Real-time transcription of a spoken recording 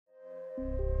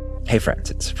Hey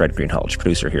friends, it's Fred Greenhalgh,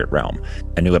 producer here at Realm.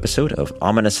 A new episode of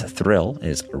Ominous Thrill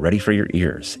is ready for your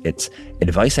ears. It's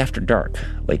Advice After Dark.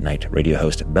 Late night radio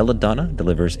host Belladonna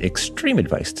delivers extreme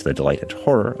advice to the delight and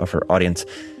horror of her audience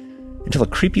until a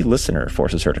creepy listener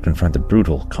forces her to confront the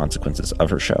brutal consequences of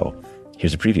her show.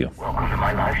 Here's a preview. Welcome to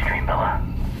my live stream, Bella.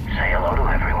 Say hello to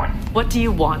everyone. What do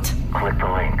you want? Click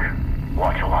the link.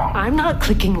 Watch along. I'm not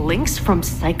clicking links from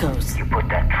psychos. You put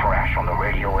that trash on the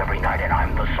radio every night and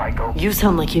I'm the psycho. You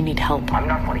sound like you need help. I'm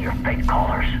not one of your fake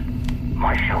callers.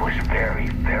 My show is very,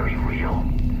 very real.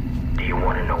 Do you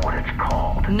want to know what it's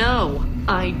called? No,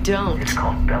 I don't. It's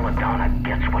called Belladonna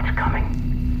Gets What's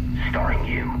Coming. Starring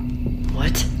you.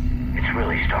 What? It's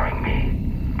really starring me,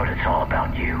 but it's all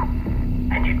about you.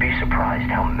 And you'd be surprised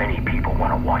how many people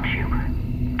want to watch you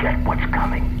get what's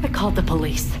coming. I called the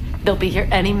police. They'll be here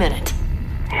any minute.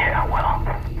 Yeah, well,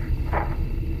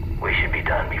 we should be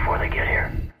done before they get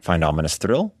here. Find Ominous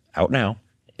Thrill out now,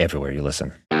 everywhere you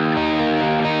listen.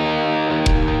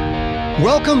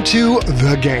 Welcome to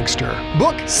The Gangster,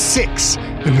 Book 6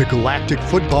 in the Galactic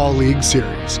Football League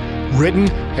series. Written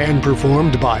and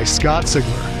performed by Scott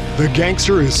Sigler. The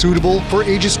Gangster is suitable for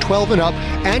ages 12 and up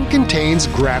and contains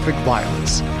graphic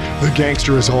violence. The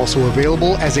Gangster is also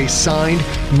available as a signed,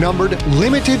 numbered,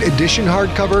 limited edition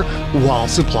hardcover while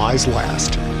supplies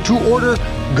last. To order,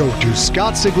 go to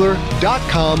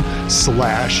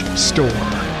scottsigler.com/store.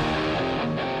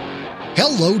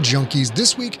 Hello, junkies.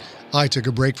 This week, I took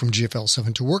a break from GFL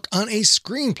 7 to work on a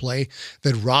screenplay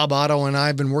that Rob Otto and I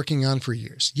have been working on for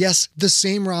years. Yes, the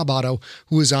same Rob Otto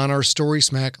who is on our Story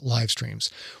Smack live streams.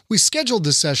 We scheduled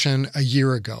this session a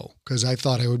year ago because I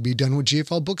thought I would be done with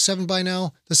GFL Book 7 by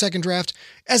now, the second draft.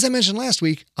 As I mentioned last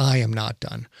week, I am not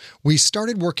done. We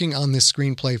started working on this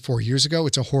screenplay 4 years ago.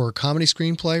 It's a horror comedy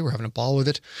screenplay. We're having a ball with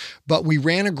it. But we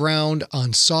ran aground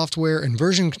on software and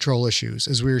version control issues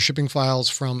as we were shipping files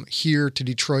from here to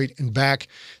Detroit and back.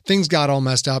 Things got all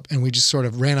messed up and we just sort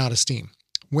of ran out of steam.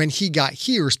 When he got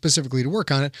here specifically to work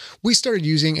on it, we started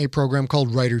using a program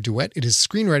called Writer Duet. It is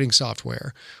screenwriting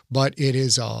software, but it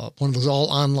is one of those all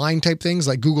online type things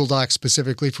like Google Docs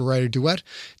specifically for Writer Duet.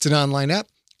 It's an online app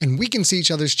and we can see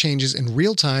each other's changes in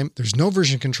real time. There's no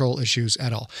version control issues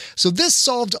at all. So this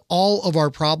solved all of our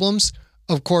problems.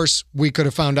 Of course, we could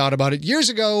have found out about it years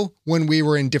ago when we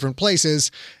were in different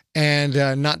places and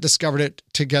not discovered it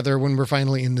together when we're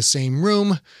finally in the same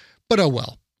room. But oh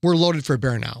well, we're loaded for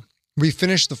bear now. We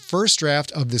finished the first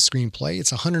draft of this screenplay.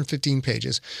 It's 115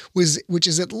 pages, which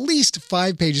is at least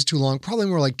 5 pages too long, probably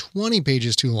more like 20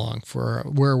 pages too long for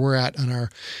where we're at on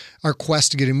our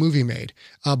quest to get a movie made.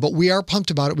 But we are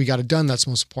pumped about it. We got it done. That's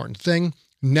the most important thing.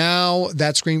 Now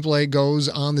that screenplay goes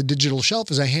on the digital shelf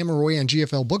as I hammer away on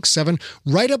GFL Book 7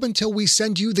 right up until we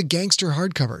send you the Gangster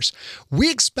hardcovers.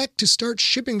 We expect to start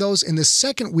shipping those in the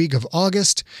second week of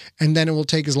August, and then it will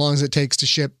take as long as it takes to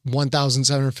ship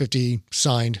 1,750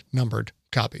 signed, numbered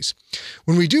copies.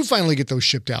 When we do finally get those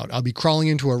shipped out, I'll be crawling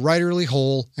into a writerly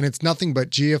hole, and it's nothing but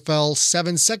GFL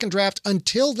 7 second draft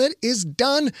until that is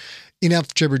done.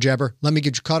 Enough jibber jabber. Let me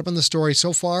get you caught up on the story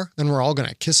so far, then we're all going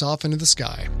to kiss off into the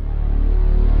sky.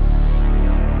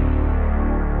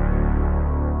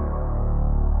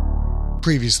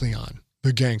 Previously on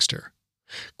The Gangster.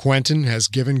 Quentin has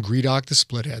given Greedock the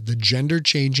Splithead the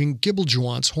gender-changing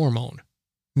Gibbeljawants hormone.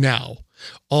 Now,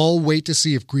 all wait to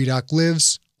see if Greedock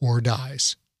lives or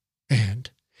dies. And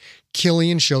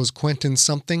Killian shows Quentin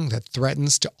something that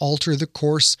threatens to alter the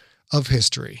course of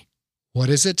history. What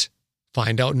is it?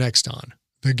 Find out next on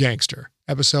The Gangster,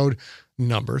 episode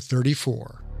number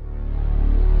 34.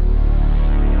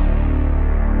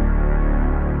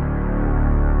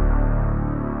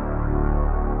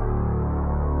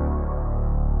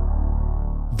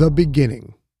 The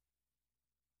beginning.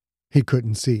 He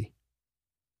couldn't see.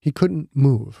 He couldn't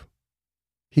move.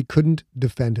 He couldn't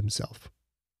defend himself.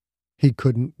 He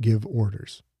couldn't give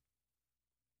orders.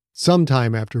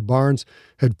 Sometime after Barnes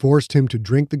had forced him to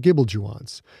drink the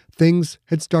Gibbeljawants, things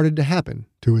had started to happen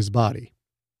to his body.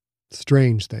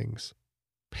 Strange things.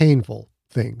 Painful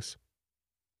things.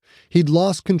 He'd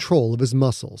lost control of his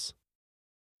muscles.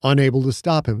 Unable to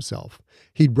stop himself,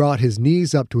 he'd brought his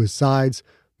knees up to his sides,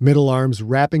 middle arms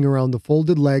wrapping around the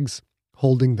folded legs,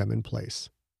 holding them in place.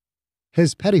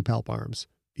 His pedipalp arms,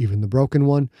 even the broken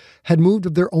one, had moved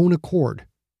of their own accord,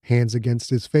 hands against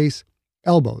his face,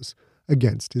 elbows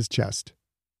against his chest.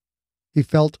 He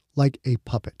felt like a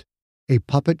puppet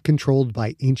controlled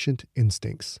by ancient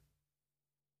instincts.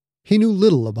 He knew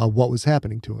little about what was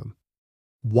happening to him.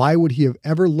 Why would he have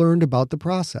ever learned about the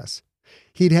process?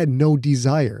 He'd had no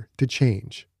desire to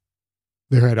change.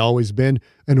 There had always been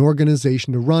an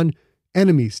organization to run,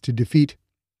 enemies to defeat,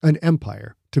 an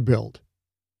empire to build.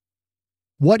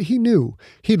 What he knew,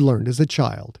 he'd learned as a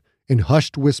child, in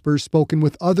hushed whispers spoken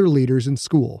with other leaders in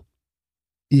school.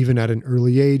 Even at an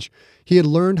early age, he had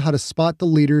learned how to spot the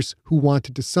leaders who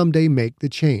wanted to someday make the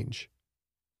change.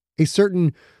 A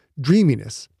certain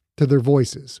dreaminess to their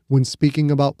voices when speaking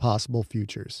about possible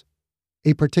futures.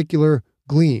 A particular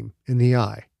gleam in the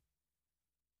eye.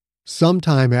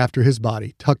 Sometime after his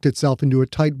body tucked itself into a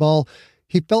tight ball,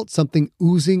 he felt something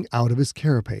oozing out of his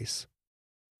carapace.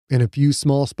 In a few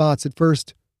small spots at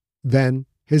first, then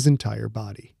his entire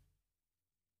body.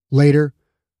 Later,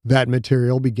 that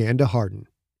material began to harden,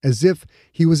 as if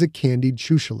he was a candied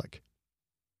shushalik.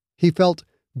 He felt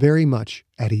very much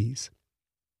at ease.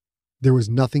 There was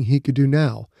nothing he could do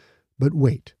now but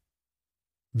wait.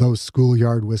 Those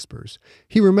schoolyard whispers,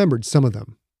 he remembered some of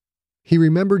them. He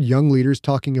remembered young leaders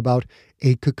talking about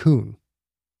a cocoon.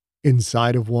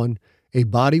 Inside of one, a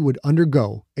body would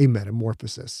undergo a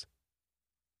metamorphosis.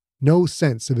 No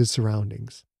sense of his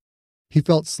surroundings. He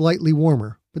felt slightly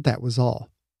warmer, but that was all.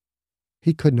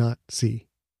 He could not see.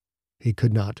 He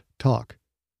could not talk.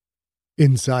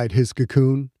 Inside his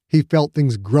cocoon, he felt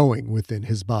things growing within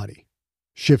his body,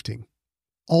 shifting,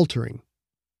 altering,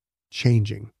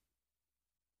 changing.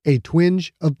 A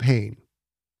twinge of pain.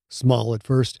 Small at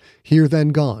first, here then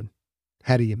gone.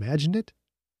 Had he imagined it?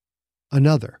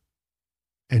 Another.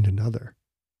 And another.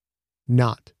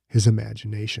 Not his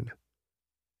imagination.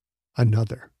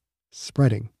 Another.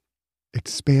 Spreading.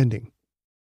 Expanding.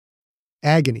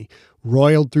 Agony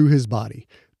roiled through his body.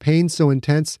 Pain so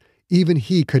intense, even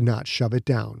he could not shove it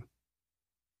down.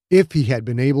 If he had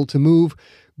been able to move,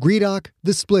 Gredok,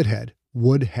 the Splithead,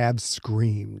 would have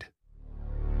screamed.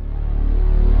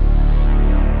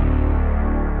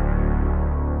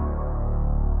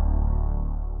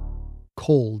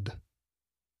 Cold.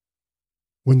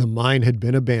 When the mine had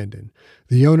been abandoned,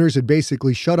 the owners had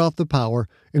basically shut off the power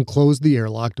and closed the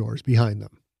airlock doors behind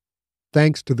them.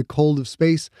 Thanks to the cold of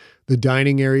space, the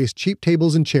dining area's cheap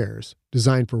tables and chairs,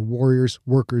 designed for warriors,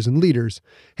 workers, and leaders,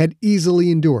 had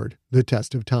easily endured the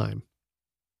test of time.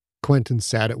 Quentin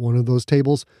sat at one of those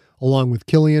tables, along with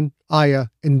Killian, Aya,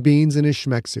 and Beans in his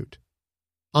Schmeck suit.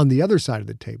 On the other side of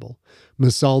the table,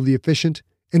 Masal the Efficient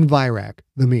and Virak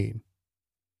the Mean.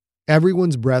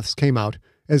 Everyone's breaths came out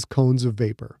as cones of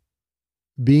vapor.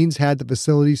 Beans had the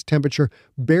facility's temperature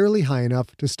barely high enough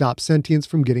to stop sentients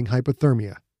from getting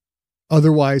hypothermia.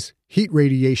 Otherwise, heat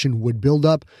radiation would build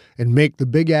up and make the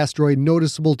big asteroid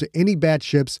noticeable to any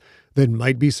battleships that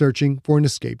might be searching for an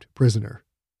escaped prisoner.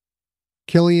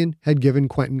 Killian had given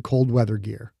Quentin cold weather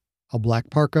gear, a black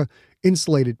parka,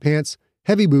 insulated pants,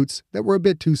 heavy boots that were a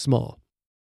bit too small.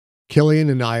 Killian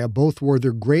and Aya both wore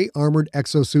their gray armored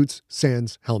exosuits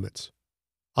sans helmets.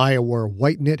 Aya wore a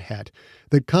white knit hat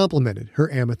that complemented her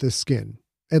amethyst skin,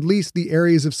 at least the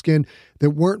areas of skin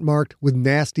that weren't marked with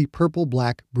nasty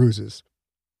purple-black bruises.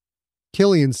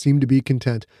 Killian seemed to be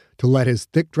content to let his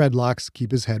thick dreadlocks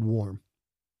keep his head warm.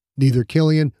 Neither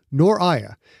Killian nor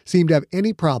Aya seemed to have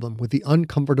any problem with the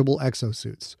uncomfortable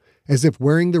exosuits, as if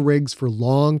wearing the rigs for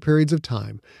long periods of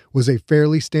time was a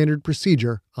fairly standard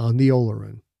procedure on the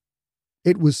Oleron.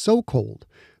 It was so cold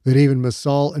that even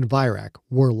Masal and Virak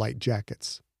wore light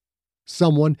jackets.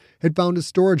 Someone had found a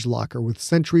storage locker with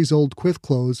centuries-old Quyth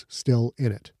clothes still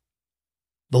in it.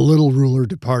 "The little ruler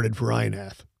departed for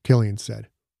Einath," Killian said.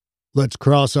 "Let's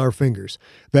cross our fingers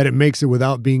that it makes it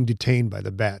without being detained by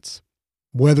the bats.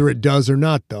 Whether it does or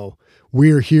not, though,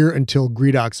 we're here until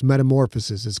Gredok's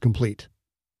metamorphosis is complete.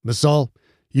 Masal,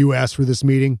 you asked for this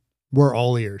meeting. We're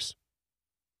all ears."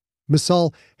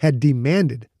 Masal had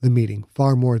demanded the meeting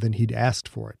far more than he'd asked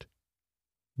for it.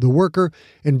 The worker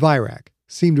and Virak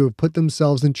seemed to have put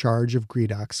themselves in charge of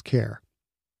Gredok's care.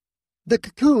 "The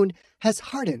cocoon has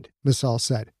hardened," Masal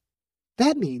said.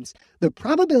 "That means the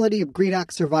probability of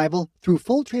Gredok's survival through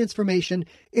full transformation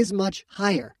is much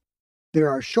higher. There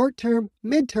are short-term,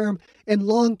 mid-term, and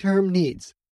long-term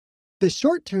needs. The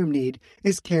short-term need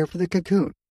is care for the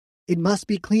cocoon. It must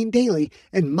be cleaned daily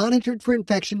and monitored for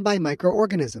infection by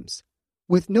microorganisms.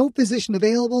 With no physician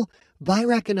available,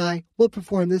 Virak and I will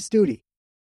perform this duty."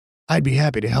 "I'd be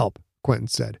happy to help," Quentin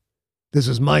said. "This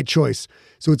was my choice,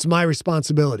 so it's my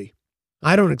responsibility.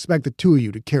 I don't expect the two of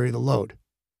you to carry the load."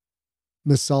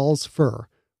 Masal's fur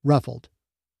ruffled.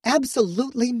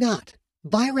 "Absolutely not.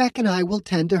 Virak and I will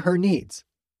tend to her needs."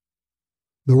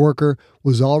 The worker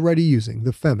was already using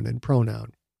the feminine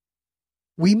pronoun.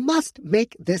 "We must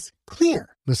make this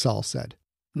clear," Masal said.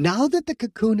 "Now that the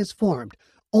cocoon is formed,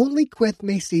 only Quyth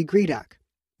may see Gredok.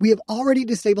 We have already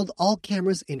disabled all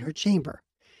cameras in her chamber.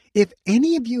 If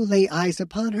any of you lay eyes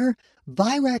upon her,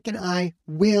 Virak and I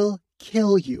will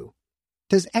kill you.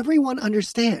 Does everyone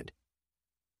understand?"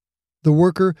 The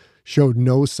worker showed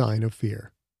no sign of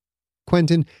fear.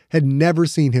 Quentin had never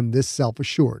seen him this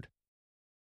self-assured.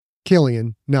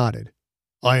 Killian nodded.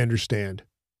 I understand.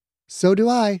 So do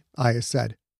I, Aya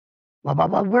said.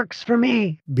 What works for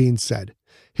me? Bean said,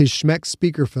 his Schmeck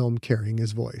speakerphone carrying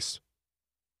his voice.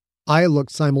 Aya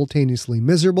looked simultaneously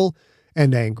miserable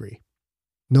and angry.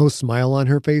 No smile on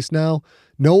her face now,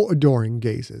 no adoring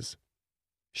gazes.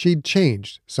 She'd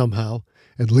changed, somehow,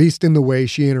 at least in the way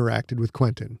she interacted with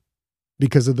Quentin.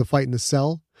 Because of the fight in the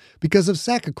cell? Because of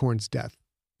Sakakorn's death?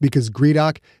 Because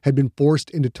Gredok had been forced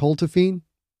into Toltafine?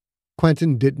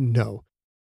 Quentin didn't know.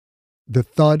 The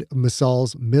thud of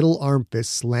Masal's middle arm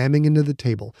fist slamming into the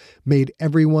table made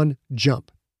everyone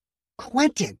jump.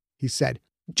 Quentin, he said,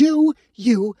 do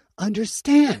you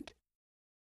understand?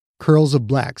 Curls of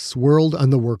black swirled on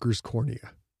the worker's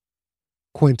cornea.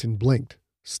 Quentin blinked,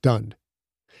 stunned.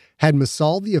 Had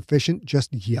Masal the efficient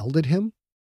just yelled at him?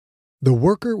 The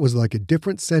worker was like a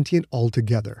different sentient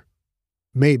altogether.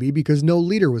 Maybe because no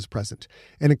leader was present,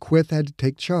 and Aquith had to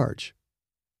take charge.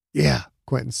 Yeah,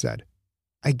 Quentin said.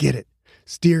 I get it.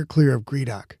 Steer clear of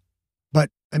Gredok.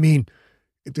 But, if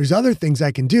there's other things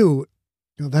I can do,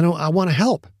 then I want to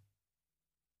help.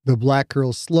 The black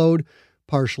curls slowed,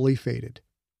 partially faded.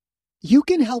 You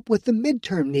can help with the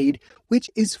midterm need, which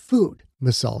is food,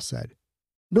 Masal said.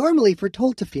 Normally for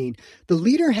Toltafine, the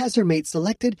leader has her mate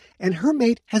selected and her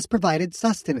mate has provided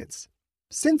sustenance.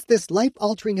 Since this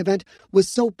life-altering event was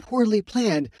so poorly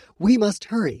planned, we must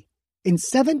hurry. In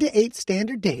 7 to 8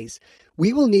 standard days,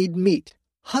 we will need meat,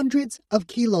 hundreds of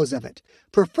kilos of it,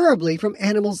 preferably from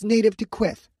animals native to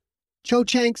Quith.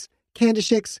 Cho-chanks,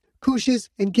 Kandashiks, Kushes,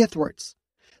 and Githworts.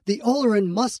 The Oloran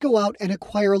must go out and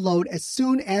acquire a load as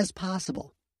soon as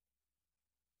possible.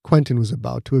 Quentin was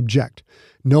about to object,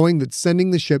 knowing that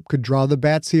sending the ship could draw the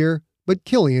bats here, but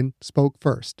Killian spoke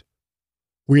first.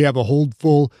 We have a hold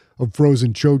full of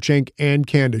frozen Cho-chank and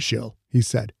Kandashill, he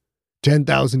said.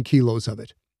 10,000 kilos of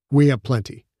it. We have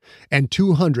plenty. And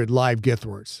 200 live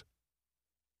Githworts.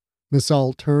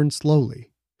 Masal turned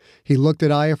slowly. He looked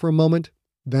at Aya for a moment,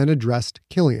 then addressed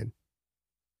Killian.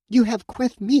 You have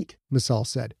Quith meat, Masal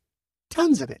said.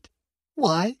 Tons of it.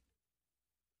 Why?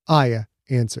 Aya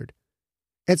answered.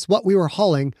 It's what we were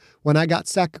hauling when I got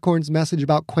Sakakorn's message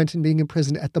about Quentin being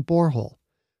imprisoned at the borehole.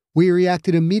 We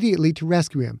reacted immediately to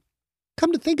rescue him.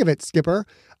 Come to think of it, Skipper,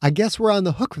 I guess we're on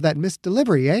the hook for that missed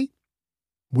delivery, eh?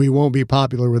 We won't be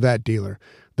popular with that dealer,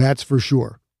 that's for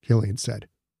sure, Killian said.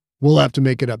 We'll have to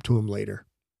make it up to him later.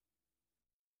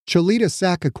 Cholita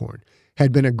Sakakorn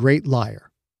had been a great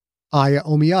liar. Aya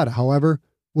Omiata, however,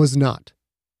 was not.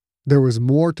 There was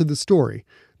more to the story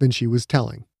than she was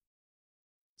telling.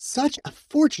 Such a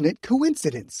fortunate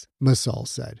coincidence, Masal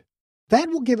said. That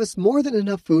will give us more than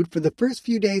enough food for the first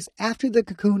few days after the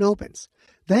cocoon opens.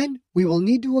 Then we will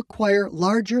need to acquire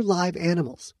larger live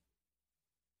animals.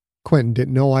 Quentin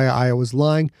didn't know Aya was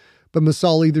lying, but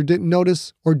Masal either didn't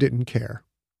notice or didn't care.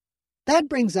 That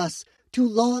brings us to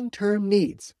long-term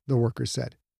needs, the worker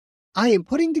said. I am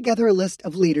putting together a list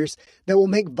of leaders that will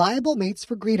make viable mates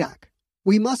for Gredok.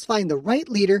 We must find the right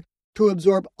leader to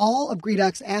absorb all of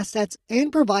Gredok's assets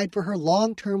and provide for her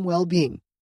long-term well-being.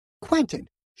 Quentin,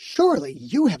 surely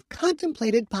you have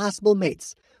contemplated possible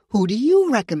mates. Who do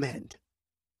you recommend?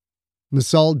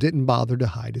 Masal didn't bother to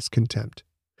hide his contempt.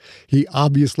 He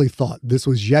obviously thought this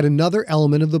was yet another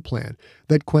element of the plan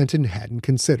that Quentin hadn't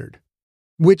considered.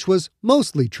 Which was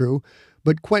mostly true,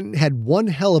 but Quentin had one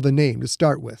hell of a name to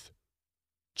start with.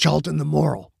 Charlton the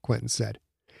Moral, Quentin said.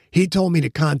 He told me to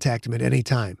contact him at any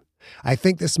time. I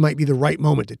think this might be the right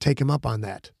moment to take him up on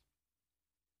that.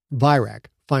 Virak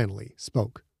finally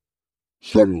spoke.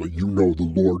 Suddenly you know the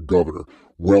Lord Governor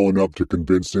well enough to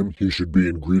convince him he should be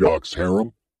in Gredok's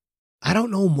harem? I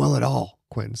don't know him well at all,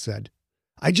 Quentin said.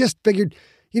 I just figured,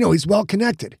 he's well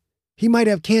connected. He might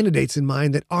have candidates in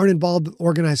mind that aren't involved with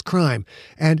organized crime,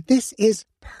 and this is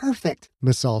perfect,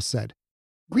 Masal said.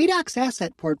 Gredok's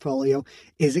asset portfolio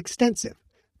is extensive.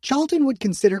 Charlton would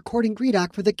consider courting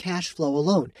Gredok for the cash flow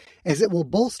alone, as it will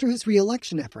bolster his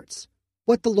re-election efforts.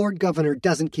 What the Lord Governor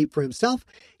doesn't keep for himself,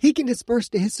 he can disperse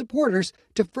to his supporters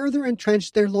to further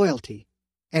entrench their loyalty.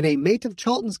 And a mate of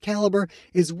Charlton's caliber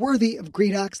is worthy of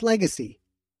Gredok's legacy.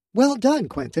 Well done,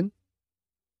 Quentin.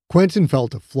 Quentin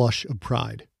felt a flush of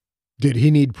pride. Did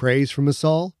he need praise from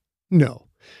Masal? No,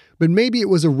 but maybe it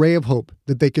was a ray of hope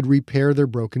that they could repair their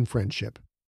broken friendship.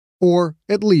 Or,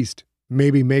 at least,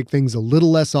 maybe make things a little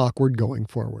less awkward going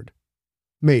forward.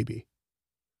 Maybe.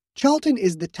 Charlton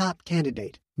is the top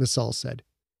candidate, Masal said.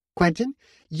 Quentin,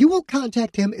 you will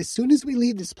contact him as soon as we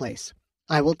leave this place.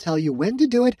 I will tell you when to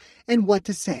do it and what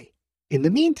to say. In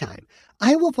the meantime,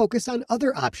 I will focus on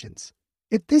other options.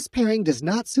 If this pairing does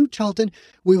not suit Charlton,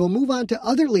 we will move on to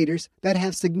other leaders that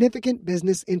have significant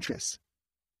business interests.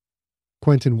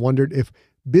 Quentin wondered if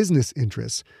business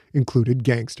interests included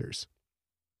gangsters.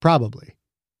 Probably.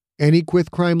 Any Quyth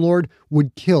crime lord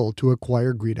would kill to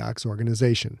acquire Gredok's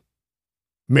organization.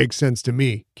 Makes sense to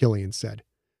me, Killian said.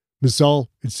 Missal,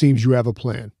 it seems you have a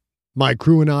plan. My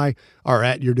crew and I are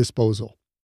at your disposal.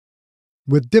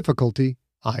 With difficulty,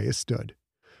 Aya stood.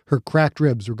 Her cracked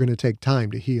ribs were going to take time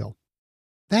to heal.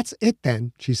 That's it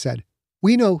then, she said.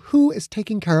 We know who is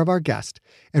taking care of our guest,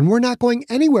 and we're not going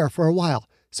anywhere for a while,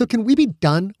 so can we be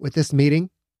done with this meeting?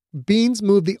 Beans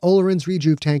moved the Oleron's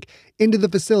rejuve tank into the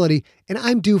facility, and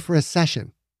I'm due for a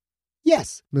session.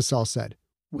 Yes, Missal said.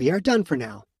 We are done for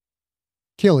now.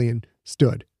 Killian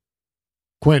stood.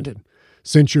 Quentin,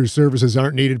 since your services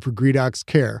aren't needed for Gredok's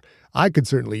care, I could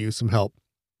certainly use some help.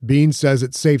 Beans says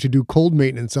it's safe to do cold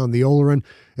maintenance on the Oleron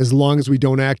as long as we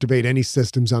don't activate any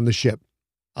systems on the ship.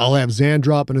 I'll have Zan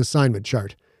drop an assignment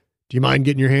chart. Do you mind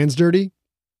getting your hands dirty?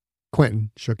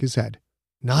 Quentin shook his head.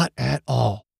 Not at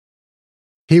all.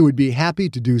 He would be happy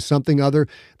to do something other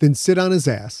than sit on his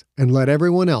ass and let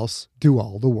everyone else do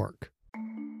all the work.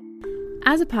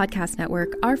 As a podcast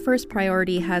network, our first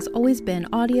priority has always been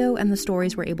audio and the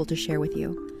stories we're able to share with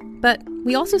you. But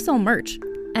we also sell merch,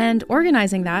 and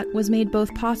organizing that was made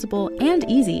both possible and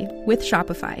easy with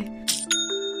Shopify.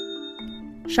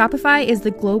 Shopify is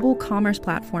the global commerce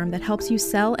platform that helps you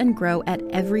sell and grow at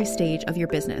every stage of your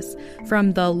business.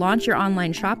 From the launch your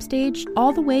online shop stage,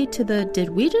 all the way to the did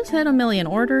we just hit 1 million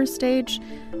orders stage?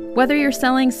 Whether you're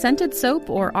selling scented soap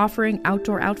or offering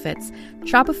outdoor outfits,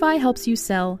 Shopify helps you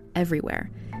sell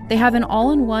everywhere. They have an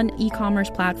all-in-one e-commerce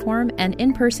platform and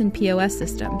in-person POS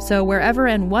system, so wherever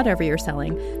and whatever you're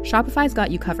selling, Shopify's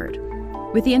got you covered.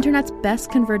 With the internet's best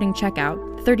converting checkout,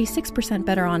 36%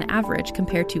 better on average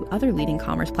compared to other leading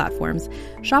commerce platforms,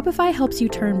 Shopify helps you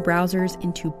turn browsers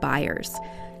into buyers.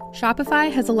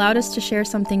 Shopify has allowed us to share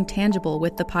something tangible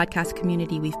with the podcast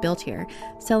community we've built here,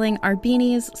 selling our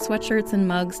beanies, sweatshirts, and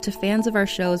mugs to fans of our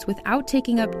shows without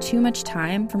taking up too much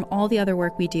time from all the other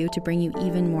work we do to bring you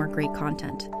even more great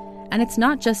content. And it's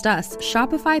not just us.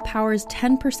 Shopify powers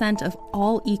 10% of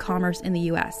all e-commerce in the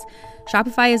US.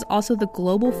 Shopify is also the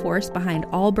global force behind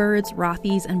Allbirds,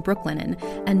 Rothy's, and Brooklinen,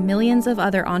 and millions of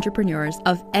other entrepreneurs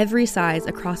of every size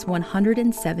across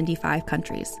 175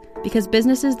 countries. Because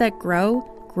businesses that grow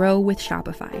with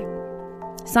Shopify.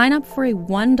 Sign up for a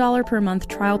 $1 per month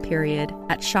trial period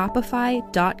at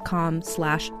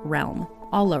shopify.com/realm,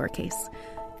 all lowercase.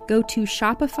 Go to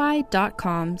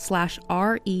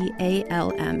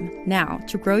shopify.com/REALM now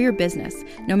to grow your business,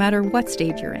 no matter what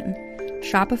stage you're in.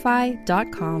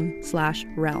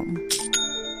 Shopify.com/realm.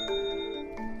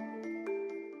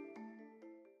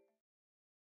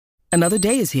 Another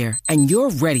day is here, and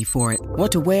you're ready for it.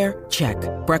 What to wear? Check.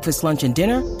 Breakfast, lunch, and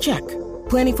dinner? Check.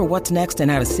 Planning for what's next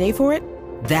and how to save for it?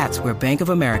 That's where Bank of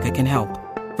America can help.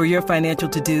 For your financial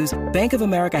to-dos, Bank of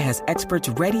America has experts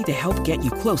ready to help get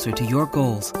you closer to your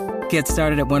goals. Get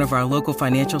started at one of our local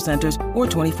financial centers or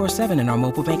 24/7 in our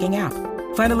mobile banking app.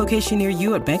 Find a location near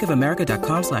you at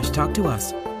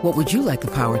bankofamerica.com/talktous. What would you like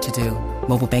the power to do?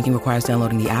 Mobile banking requires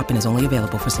downloading the app and is only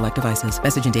available for select devices.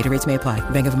 Message and data rates may apply.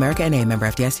 Bank of America NA, member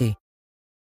FDIC.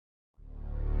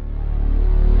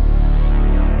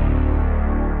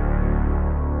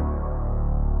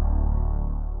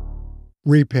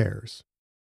 Repairs.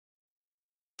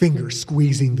 Fingers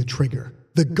squeezing the trigger,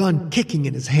 the gun kicking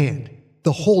in his hand,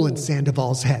 the hole in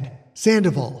Sandoval's head.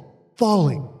 Sandoval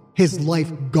falling, his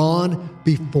life gone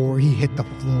before he hit the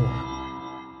floor.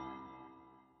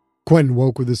 Quentin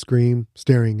woke with a scream,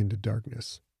 staring into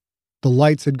darkness. The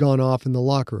lights had gone off in the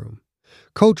locker room.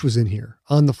 Coach was in here,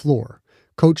 on the floor.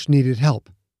 Coach needed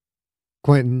help.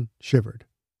 Quentin shivered,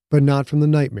 but not from the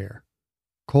nightmare.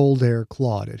 Cold air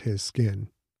clawed at his skin.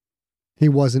 He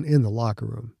wasn't in the locker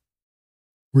room.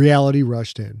 Reality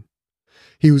rushed in.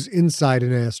 He was inside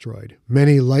an asteroid,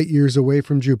 many light years away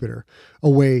from Jupiter,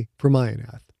 away from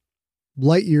Ionath,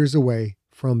 light years away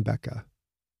from Becca.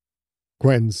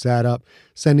 Quentin sat up,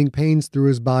 sending pains through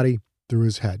his body, through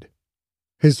his head.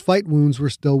 His fight wounds were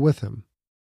still with him.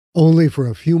 Only for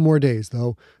a few more days,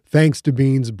 though, thanks to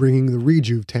Beans bringing the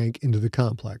rejuve tank into the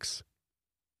complex.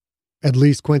 At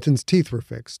least Quentin's teeth were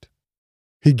fixed.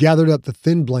 He gathered up the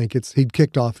thin blankets he'd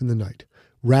kicked off in the night,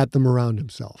 wrapped them around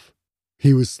himself.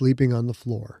 He was sleeping on the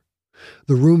floor.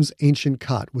 The room's ancient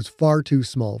cot was far too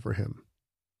small for him.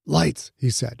 "Lights," he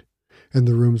said, and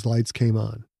the room's lights came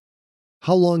on.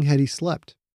 How long had he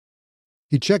slept?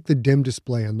 He checked the dim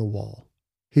display on the wall.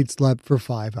 He'd slept for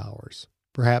 5 hours,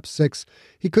 perhaps 6.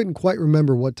 He couldn't quite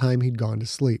remember what time he'd gone to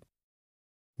sleep.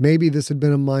 Maybe this had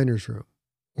been a miner's room.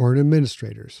 or an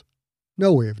administrator's.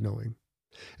 No way of knowing.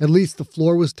 At least the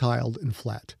floor was tiled and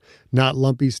flat, not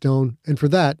lumpy stone, and for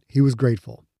that he was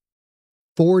grateful.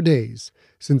 4 days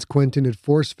since Quentin had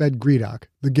force-fed Gredok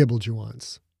the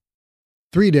Gibbeljawants.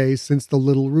 3 days since the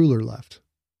little ruler left.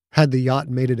 Had the yacht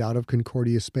made it out of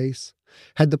Concordia space?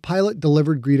 Had the pilot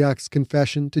delivered Gredok's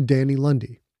confession to Danny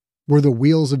Lundy? Were the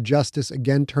wheels of justice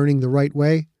again turning the right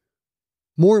way?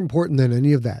 More important than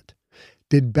any of that,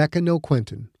 did Becca know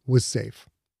Quentin was safe?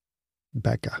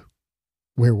 Becca.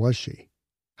 Where was she?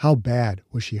 How bad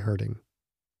was she hurting?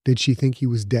 Did she think he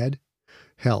was dead?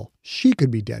 Hell, she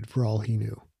could be dead for all he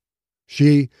knew.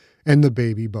 She and the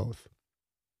baby both.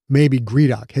 Maybe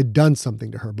Gredok had done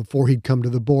something to her before he'd come to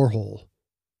the borehole.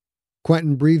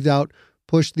 Quentin breathed out,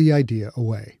 pushed the idea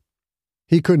away.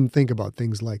 He couldn't think about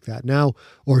things like that now,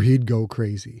 or he'd go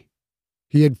crazy.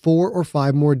 He had 4 or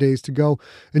 5 more days to go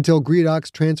until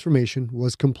Gredok's transformation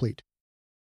was complete.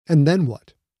 And then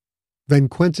what? Then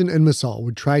Quentin and Masal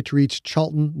would try to reach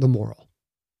Charlton the Moral.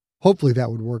 Hopefully that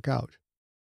would work out.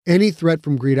 Any threat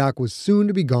from Gredok was soon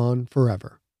to be gone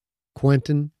forever.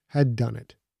 Quentin had done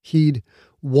it. He'd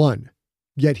won.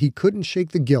 Yet he couldn't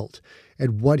shake the guilt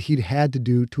at what he'd had to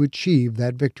do to achieve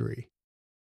that victory.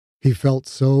 He felt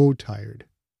so tired.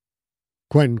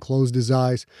 Quentin closed his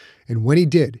eyes, and when he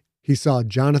did, he saw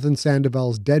Jonathan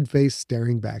Sandoval's dead face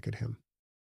staring back at him.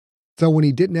 So when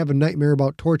he didn't have a nightmare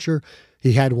about torture,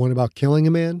 he had one about killing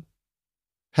a man?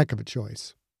 Heck of a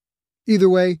choice. Either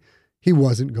way, he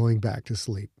wasn't going back to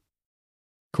sleep.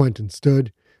 Quentin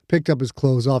stood, picked up his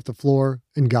clothes off the floor,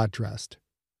 and got dressed.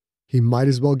 He might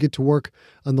as well get to work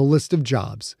on the list of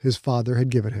jobs his father had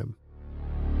given him.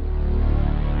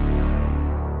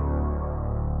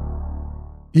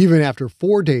 Even after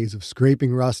 4 days of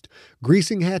scraping rust,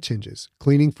 greasing hatch hinges,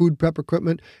 cleaning food prep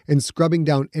equipment, and scrubbing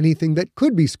down anything that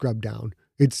could be scrubbed down,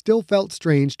 it still felt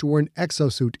strange to wear an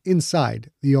exosuit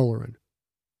inside the Oloran.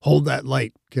 "Hold that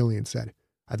light," Killian said.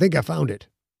 "I think I found it."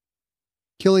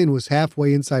 Killian was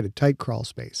halfway inside a tight crawl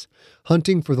space,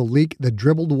 hunting for the leak that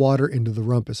dribbled water into the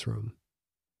rumpus room.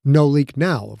 No leak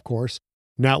now, of course,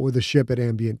 not with the ship at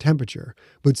ambient temperature,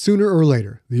 but sooner or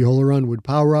later the Oloran would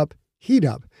power up, heat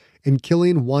up, and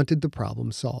Killian wanted the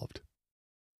problem solved.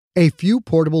 A few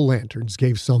portable lanterns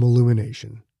gave some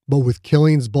illumination, but with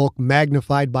Killian's bulk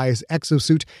magnified by his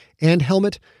exosuit and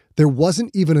helmet, there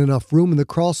wasn't even enough room in the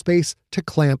crawl space to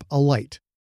clamp a light.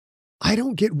 "I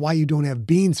don't get why you don't have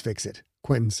Beans fix it,"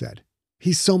 Quentin said.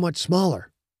 "He's so much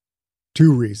smaller."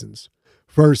 2 reasons.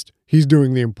 First, he's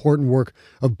doing the important work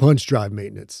of punch drive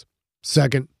maintenance.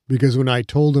 Second, because when I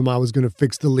told him I was going to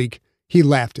fix the leak, he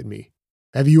laughed at me.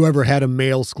 Have you ever had a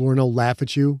male Sklorno laugh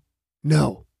at you?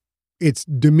 No. It's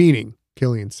demeaning,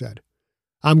 Killian said.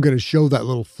 I'm going to show that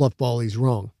little fluffball he's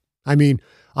wrong. I mean,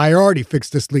 I already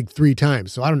fixed this leak 3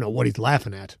 times, so I don't know what he's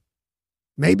laughing at.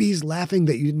 Maybe he's laughing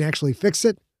that you didn't actually fix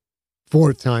it?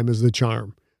 4th time is the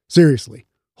charm. Seriously,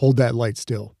 hold that light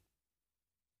still.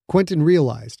 Quentin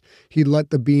realized he'd let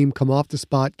the beam come off the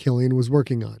spot Killian was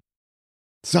working on.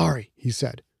 Sorry, he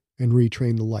said, and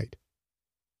retrained the light.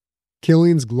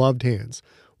 Killian's gloved hands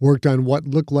worked on what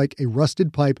looked like a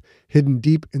rusted pipe hidden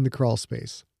deep in the crawl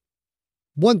space.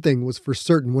 One thing was for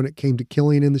certain when it came to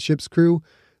Killian and the ship's crew,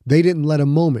 they didn't let a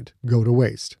moment go to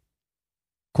waste.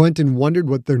 Quentin wondered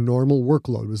what their normal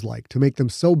workload was like to make them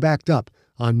so backed up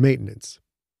on maintenance.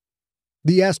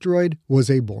 The asteroid was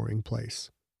a boring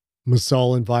place.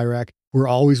 Masal and Virak were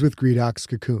always with Gredok's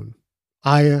cocoon.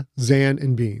 Aya, Zan,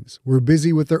 and Beans were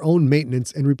busy with their own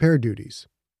maintenance and repair duties.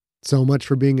 So much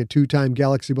for being a 2-time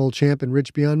Galaxy Bowl champ and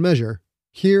rich beyond measure.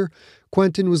 Here,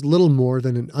 Quentin was little more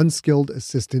than an unskilled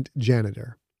assistant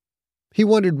janitor. He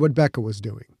wondered what Becca was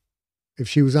doing. If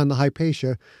she was on the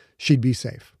Hypatia, she'd be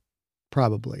safe.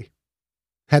 Probably.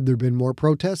 Had there been more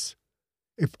protests?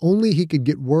 If only he could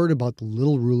get word about the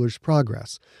little ruler's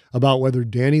progress, about whether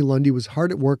Danny Lundy was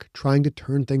hard at work trying to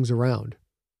turn things around.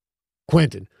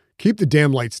 Quentin, keep the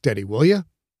damn light steady, will you?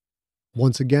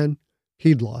 Once again,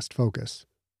 he'd lost focus.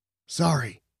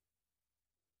 Sorry.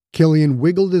 Killian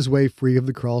wiggled his way free of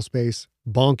the crawl space,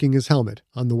 bonking his helmet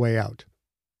on the way out.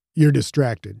 You're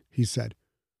distracted, he said.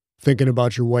 Thinking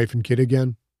about your wife and kid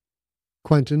again?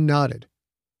 Quentin nodded.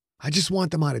 I just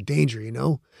want them out of danger, you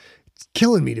know? It's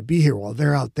killing me to be here while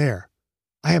they're out there.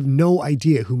 I have no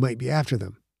idea who might be after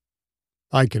them.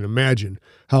 I can imagine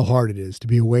how hard it is to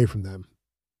be away from them.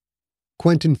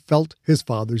 Quentin felt his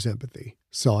father's empathy,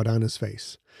 saw it on his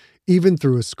face, even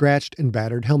through a scratched and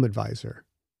battered helmet visor.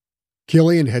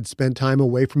 Killian had spent time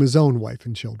away from his own wife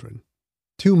and children.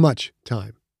 Too much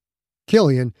time.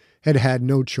 Killian had had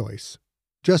no choice,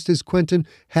 just as Quentin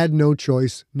had no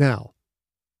choice now.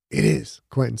 It is,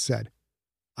 Quentin said.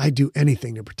 I'd do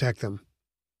anything to protect them.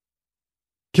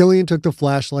 Killian took the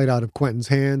flashlight out of Quentin's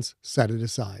hands, set it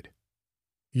aside.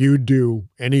 You'd do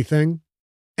anything?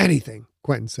 Anything,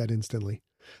 Quentin said instantly.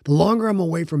 The longer I'm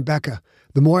away from Becca,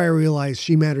 the more I realize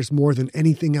she matters more than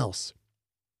anything else.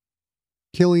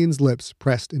 Killian's lips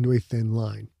pressed into a thin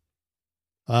line.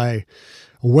 I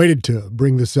waited to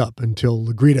bring this up until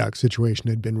the Gredok situation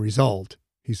had been resolved,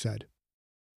 he said.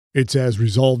 It's as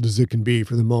resolved as it can be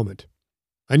for the moment.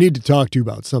 I need to talk to you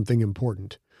about something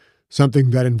important. Something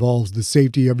that involves the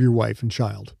safety of your wife and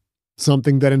child.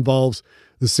 Something that involves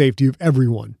the safety of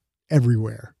everyone,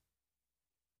 everywhere.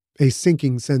 A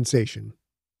sinking sensation.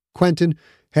 Quentin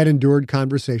had endured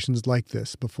conversations like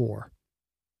this before.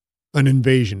 An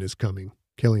invasion is coming,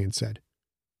 Killian said.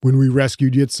 When we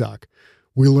rescued Yitzhak,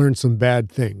 we learned some bad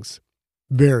things.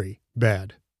 Very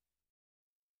bad.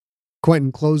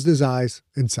 Quentin closed his eyes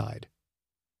and sighed.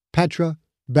 Petra,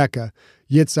 Becca,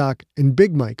 Yitzhak, and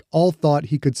Big Mike all thought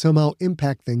he could somehow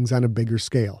impact things on a bigger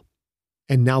scale.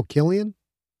 And now Killian?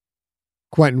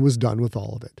 Quentin was done with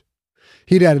all of it.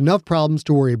 He'd had enough problems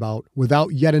to worry about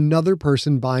without yet another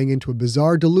person buying into a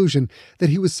bizarre delusion that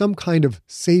he was some kind of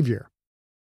savior.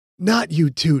 Not you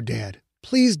too, Dad.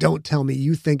 Please don't tell me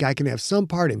you think I can have some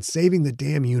part in saving the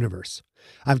damn universe.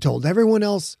 I've told everyone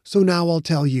else, so now I'll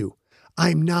tell you.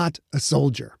 I'm not a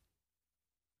soldier.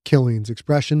 Killian's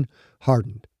expression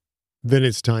hardened. Then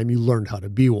it's time you learned how to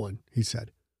be one, he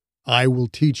said. I will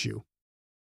teach you.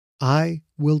 I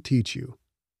will teach you.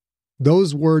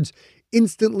 Those words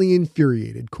instantly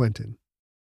infuriated Quentin.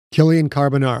 Killian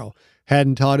Carbonaro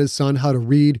hadn't taught his son how to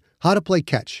read, how to play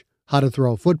catch, how to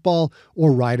throw a football,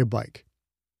 or ride a bike.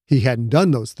 He hadn't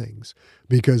done those things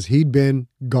because he'd been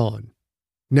gone.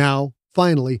 Now,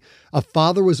 finally, a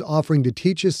father was offering to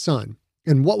teach his son,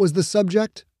 and what was the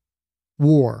subject?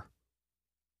 War.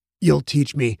 You'll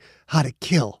teach me how to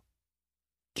kill.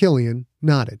 Killian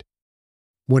nodded.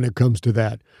 When it comes to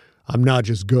that, I'm not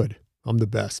just good, I'm the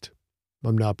best.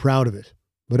 I'm not proud of it,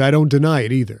 but I don't deny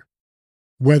it either.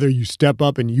 Whether you step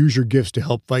up and use your gifts to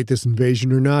help fight this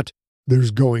invasion or not,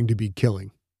 there's going to be killing.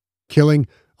 Killing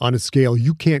on a scale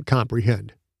you can't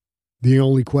comprehend. The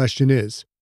only question is,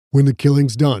 when the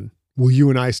killing's done, will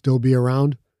you and I still be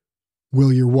around?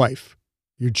 Will your wife,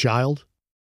 your child?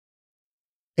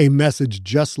 A message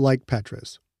just like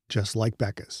Petra's, just like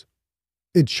Becca's.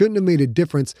 It shouldn't have made a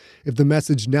difference if the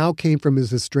message now came from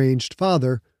his estranged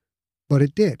father, but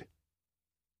it did.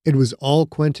 It was all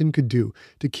Quentin could do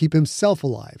to keep himself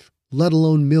alive, let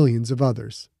alone millions of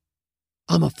others.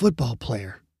 I'm a football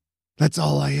player. That's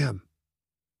all I am.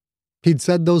 He'd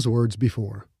said those words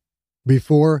before.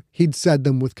 Before, he'd said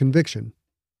them with conviction.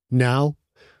 Now,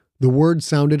 the words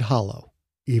sounded hollow,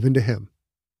 even to him.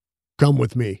 Come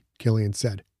with me, Killian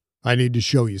said. I need to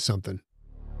show you something.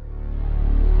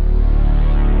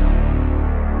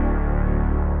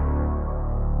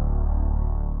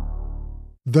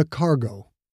 The cargo.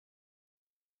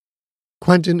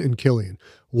 Quentin and Killian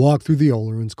walked through the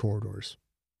Oleron's corridors.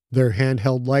 Their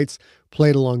handheld lights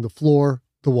played along the floor,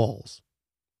 the walls.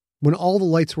 When all the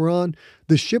lights were on,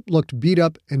 the ship looked beat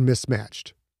up and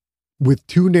mismatched. With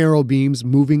two narrow beams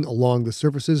moving along the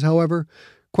surfaces, however,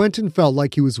 Quentin felt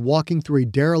like he was walking through a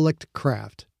derelict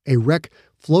craft, a wreck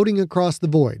floating across the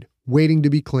void, waiting to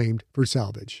be claimed for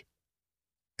salvage.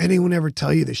 Anyone ever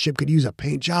tell you the ship could use a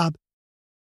paint job?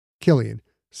 Killian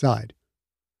sighed.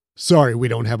 Sorry we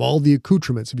don't have all the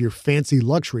accoutrements of your fancy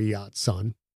luxury yacht,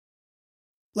 son.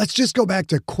 Let's just go back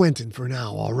to Quentin for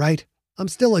now, all right? I'm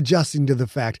still adjusting to the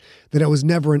fact that I was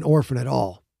never an orphan at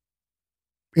all.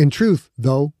 In truth,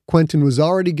 though, Quentin was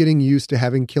already getting used to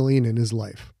having Killian in his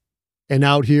life. And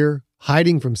out here,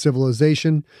 hiding from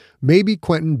civilization, maybe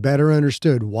Quentin better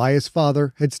understood why his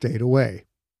father had stayed away.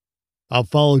 I've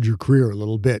followed your career a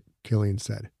little bit, Killian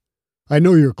said. I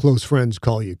know your close friends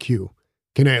call you Q.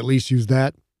 Can I at least use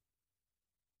that?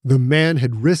 The man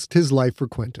had risked his life for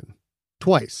Quentin.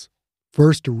 Twice.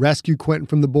 First to rescue Quentin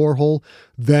from the borehole,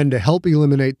 then to help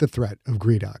eliminate the threat of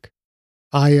Gredok.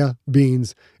 Aya,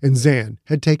 Beans, and Zan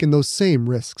had taken those same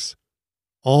risks.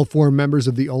 All four members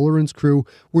of the Oleron's crew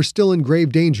were still in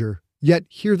grave danger, yet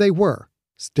here they were,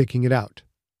 sticking it out.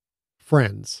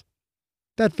 Friends.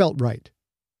 That felt right.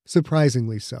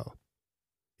 Surprisingly so.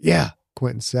 Yeah,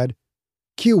 Quentin said.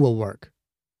 Q will work.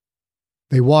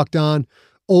 They walked on,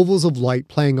 ovals of light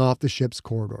playing off the ship's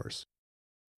corridors.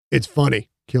 It's funny,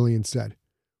 Killian said.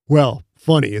 Well,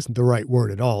 funny isn't the right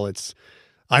word at all. It's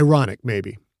ironic,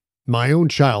 maybe. My own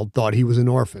child thought he was an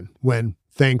orphan, when,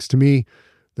 thanks to me,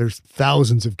 there's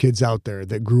thousands of kids out there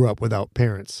that grew up without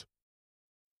parents.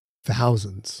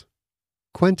 Thousands.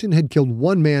 Quentin had killed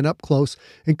one man up close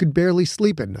and could barely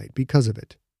sleep at night because of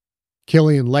it.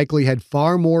 Killian likely had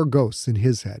far more ghosts in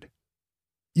his head.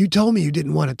 You told me you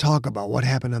didn't want to talk about what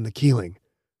happened on the Keeling.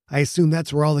 I assume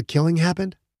that's where all the killing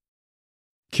happened?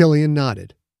 Killian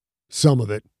nodded. Some of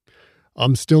it.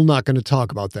 I'm still not going to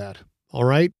talk about that, all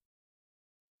right?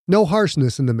 No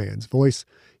harshness in the man's voice.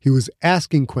 He was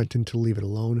asking Quentin to leave it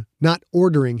alone, not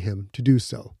ordering him to do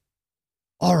so.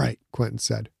 All right, Quentin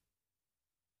said.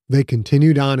 They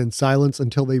continued on in silence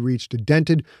until they reached a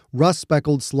dented,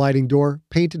 rust-speckled sliding door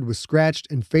painted with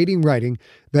scratched and fading writing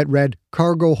that read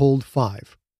Cargo Hold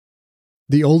 5.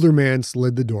 The older man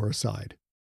slid the door aside.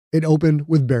 It opened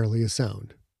with barely a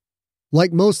sound.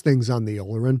 Like most things on the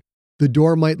Oleron, the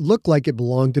door might look like it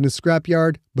belonged in a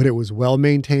scrapyard, but it was well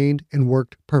maintained and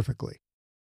worked perfectly.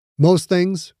 Most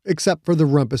things, except for the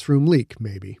rumpus room leak,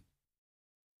 maybe.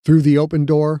 Through the open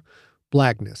door,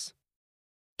 blackness.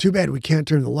 Too bad we can't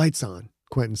turn the lights on,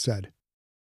 Quentin said.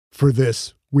 For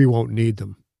this, we won't need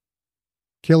them.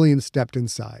 Killian stepped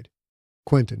inside.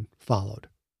 Quentin followed.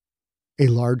 A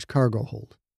large cargo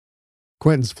hold.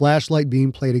 Quentin's flashlight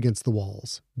beam played against the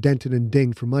walls, dented and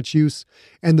dinged from much use,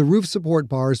 and the roof support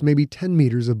bars maybe 10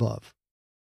 meters above.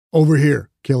 Over here,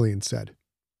 Killian said.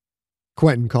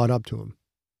 Quentin caught up to him.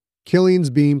 Killian's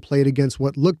beam played against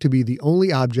what looked to be the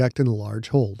only object in the large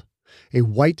hold, a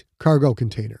white cargo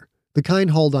container, the kind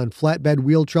hauled on flatbed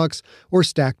wheel trucks or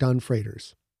stacked on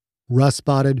freighters.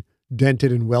 Rust-spotted,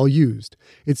 dented, and well-used,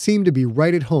 it seemed to be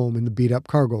right at home in the beat-up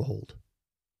cargo hold.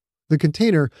 The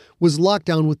container was locked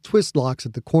down with twist locks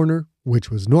at the corner, which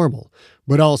was normal,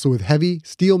 but also with heavy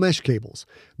steel mesh cables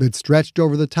that stretched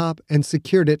over the top and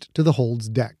secured it to the hold's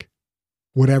deck.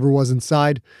 Whatever was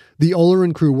inside, the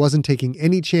Oleron crew wasn't taking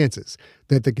any chances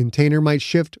that the container might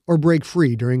shift or break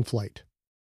free during flight.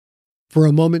 For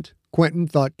a moment, Quentin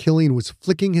thought Killian was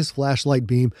flicking his flashlight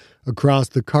beam across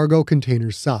the cargo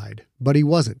container's side, but he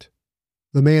wasn't.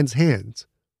 The man's hands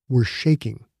were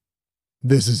shaking.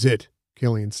 This is it,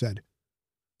 Killian said.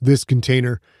 This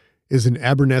container is an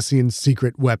Abernessian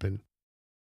secret weapon.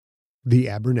 The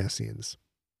Abernessians.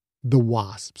 The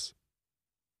Wasps.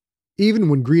 Even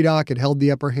when Greedock had held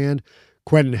the upper hand,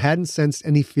 Quentin hadn't sensed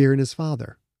any fear in his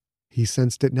father. He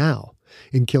sensed it now,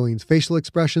 in Killian's facial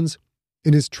expressions,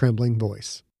 in his trembling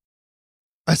voice.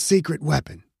 A secret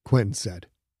weapon, Quentin said.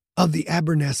 Of the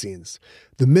Abernessians,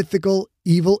 the mythical,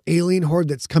 evil alien horde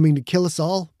that's coming to kill us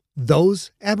all?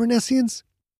 Those Abernessians?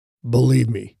 Believe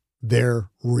me, they're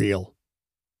real.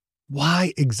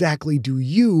 Why exactly do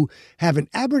you have an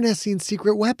Abernessian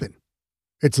secret weapon?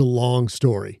 It's a long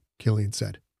story, Killian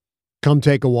said. Come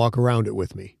take a walk around it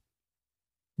with me.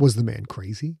 Was the man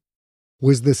crazy?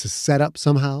 Was this a setup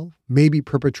somehow, maybe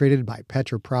perpetrated by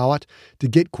Petra Prowat to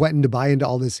get Quentin to buy into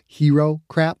all this hero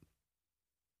crap?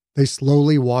 They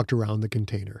slowly walked around the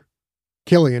container.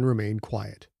 Killian remained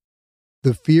quiet.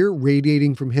 The fear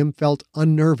radiating from him felt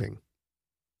unnerving.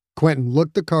 Quentin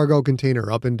looked the cargo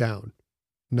container up and down.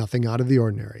 Nothing out of the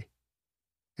ordinary.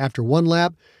 After one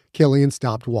lap, Killian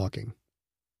stopped walking.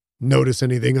 Notice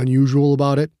anything unusual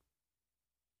about it?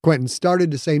 Quentin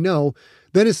started to say no,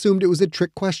 then assumed it was a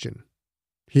trick question.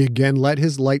 He again let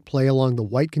his light play along the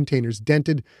white container's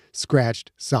dented,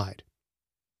 scratched side.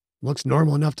 Looks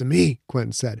normal enough to me,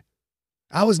 Quentin said.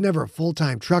 I was never a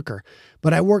full-time trucker,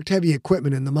 but I worked heavy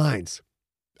equipment in the mines.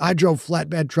 I drove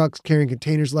flatbed trucks carrying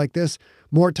containers like this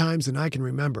more times than I can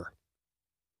remember.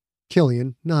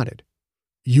 Killian nodded.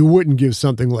 You wouldn't give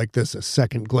something like this a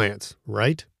second glance,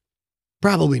 right?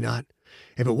 Probably not.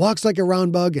 If it walks like a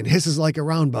round bug and hisses like a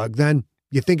round bug, then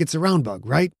you think it's a round bug,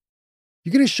 right?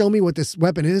 You going to show me what this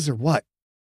weapon is or what?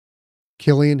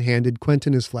 Killian handed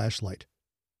Quentin his flashlight.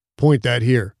 Point that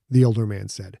here, the older man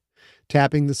said,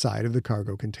 tapping the side of the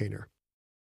cargo container.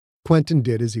 Quentin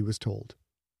did as he was told.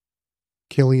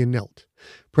 Killian knelt,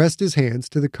 pressed his hands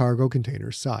to the cargo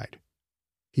container's side.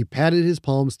 He patted his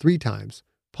palms 3 times,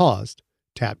 paused,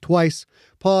 tapped twice,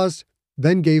 paused,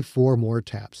 then gave 4 more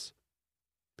taps.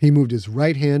 He moved his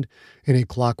right hand in a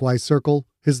clockwise circle,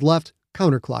 his left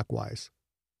counterclockwise.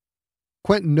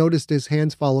 Quentin noticed his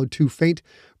hands followed 2 faint,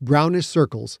 brownish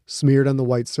circles smeared on the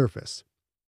white surface.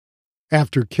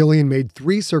 After Killian made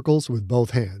 3 circles with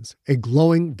both hands, a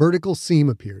glowing vertical seam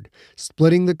appeared,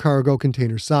 splitting the cargo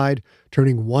container side,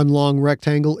 turning one long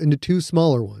rectangle into 2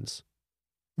 smaller ones.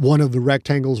 One of the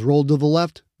rectangles rolled to the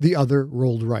left, the other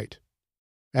rolled right.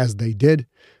 As they did,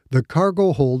 the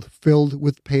cargo hold filled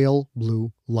with pale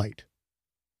blue light.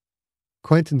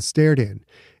 Quentin stared in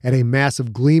at a mass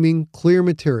of gleaming, clear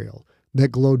material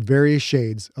that glowed various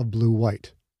shades of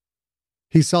blue-white.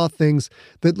 He saw things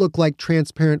that looked like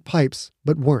transparent pipes,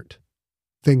 but weren't.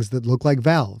 Things that looked like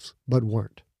valves, but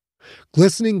weren't.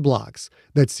 Glistening blocks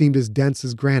that seemed as dense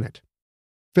as granite.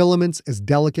 filaments as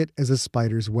delicate as a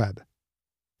spider's web.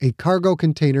 A cargo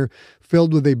container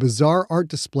filled with a bizarre art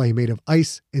display made of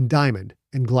ice and diamond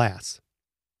and glass.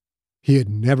 He had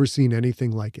never seen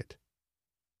anything like it.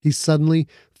 He suddenly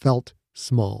felt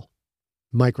small,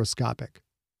 microscopic,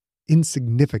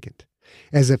 insignificant,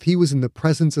 as if he was in the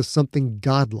presence of something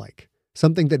godlike,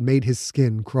 something that made his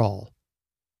skin crawl.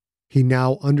 He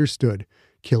now understood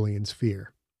Killian's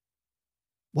fear.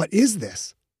 What is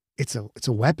this? It's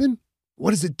a weapon?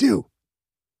 What does it do?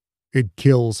 It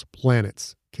kills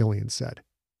planets, Killian said.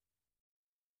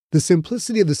 The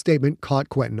simplicity of the statement caught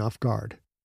Quentin off guard.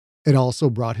 It also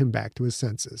brought him back to his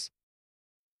senses.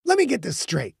 Let me get this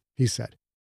straight, he said.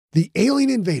 The alien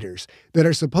invaders that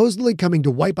are supposedly coming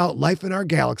to wipe out life in our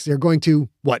galaxy are going to,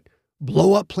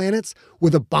 blow up planets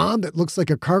with a bomb that looks like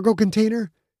a cargo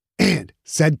container? And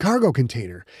said cargo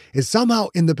container is somehow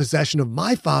in the possession of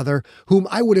my father, whom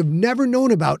I would have never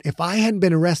known about if I hadn't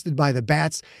been arrested by the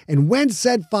bats. And when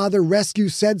said father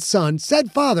rescues said son,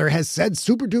 said father has said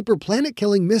super-duper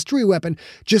planet-killing mystery weapon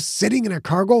just sitting in a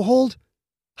cargo hold?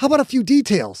 How about a few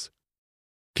details?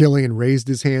 Killian raised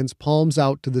his hands, palms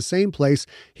out, to the same place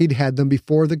he'd had them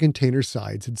before the container's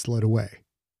sides had slid away.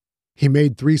 He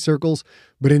made 3 circles,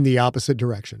 but in the opposite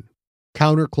direction.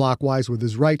 Counterclockwise with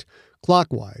his right,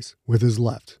 clockwise with his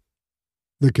left.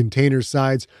 The container's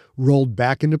sides rolled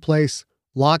back into place,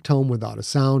 locked home without a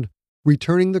sound,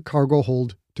 returning the cargo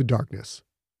hold to darkness.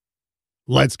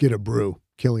 Let's get a brew,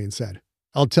 Killian said.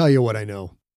 I'll tell you what I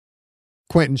know.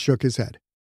 Quentin shook his head.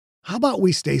 How about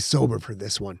we stay sober for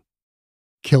this one?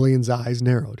 Killian's eyes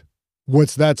narrowed.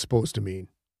 What's that supposed to mean?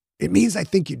 It means I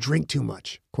think you drink too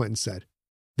much, Quentin said.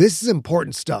 This is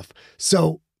important stuff,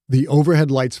 so... The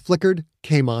overhead lights flickered,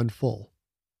 came on full.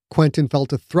 Quentin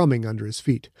felt a thrumming under his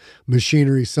feet,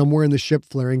 machinery somewhere in the ship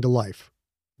flaring to life.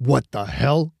 What the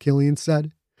hell? Killian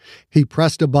said. He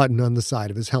pressed a button on the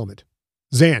side of his helmet.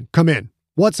 Zan, come in.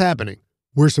 What's happening?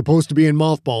 We're supposed to be in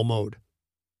mothball mode.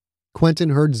 Quentin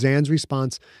heard Zan's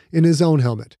response in his own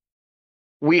helmet.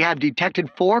 We have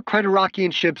detected 4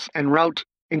 Creterakian ships en route,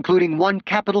 including 1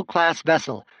 capital-class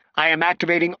vessel. I am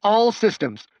activating all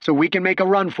systems so we can make a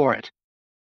run for it.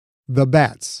 The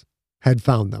bats had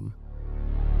found them.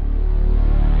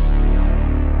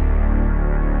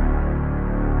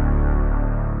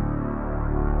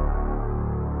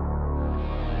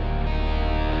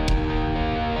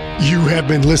 You have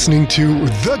been listening to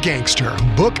The Gangster,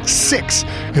 Book 6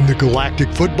 in the Galactic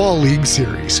Football League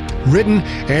series, written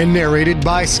and narrated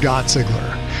by Scott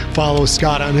Ziegler. Follow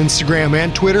Scott on Instagram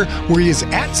and Twitter, where he is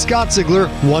at Scott Ziegler,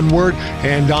 one word,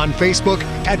 and on Facebook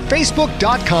at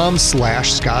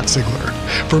facebook.com/Scott Ziegler.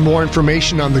 For more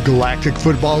information on the Galactic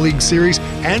Football League series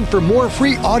and for more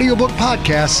free audiobook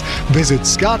podcasts, visit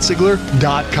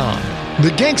scottziegler.com.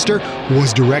 The Gangster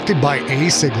was directed by A.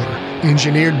 Ziegler,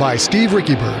 engineered by Steve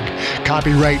Rickyberg.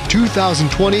 Copyright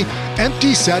 2020,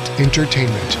 Empty Set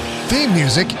Entertainment. Theme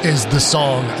music is the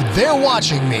song They're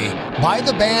Watching Me by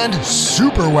the band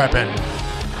Superweapon.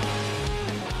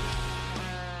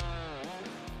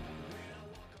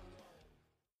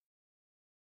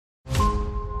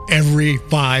 Every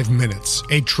 5 minutes,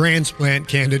 a transplant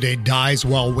candidate dies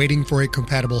while waiting for a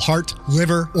compatible heart,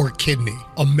 liver, or kidney.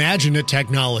 Imagine a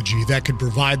technology that could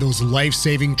provide those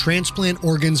life-saving transplant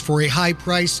organs for a high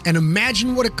price, and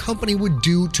imagine what a company would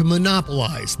do to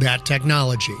monopolize that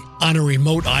technology. On a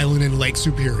remote island in Lake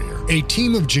Superior, a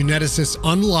team of geneticists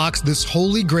unlocks this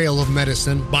holy grail of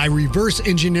medicine by reverse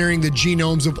engineering the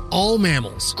genomes of all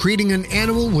mammals, creating an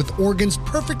animal with organs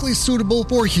perfectly suitable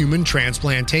for human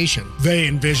transplantation. They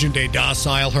envisioned a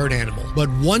docile herd animal,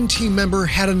 but one team member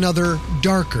had another,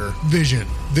 darker vision.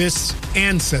 This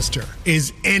ancestor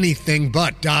is anything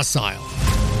but docile.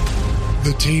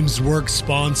 The team's work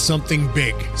spawned something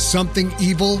big, something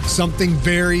evil, something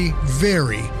very,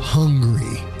 very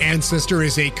hungry. Ancestor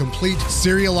is a complete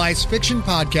serialized fiction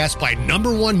podcast by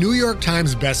 #1 New York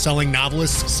Times bestselling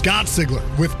novelist Scott Ziegler,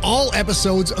 with all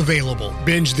episodes available.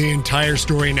 Binge the entire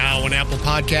story now on Apple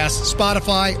Podcasts,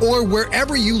 Spotify, or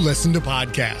wherever you listen to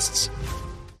podcasts.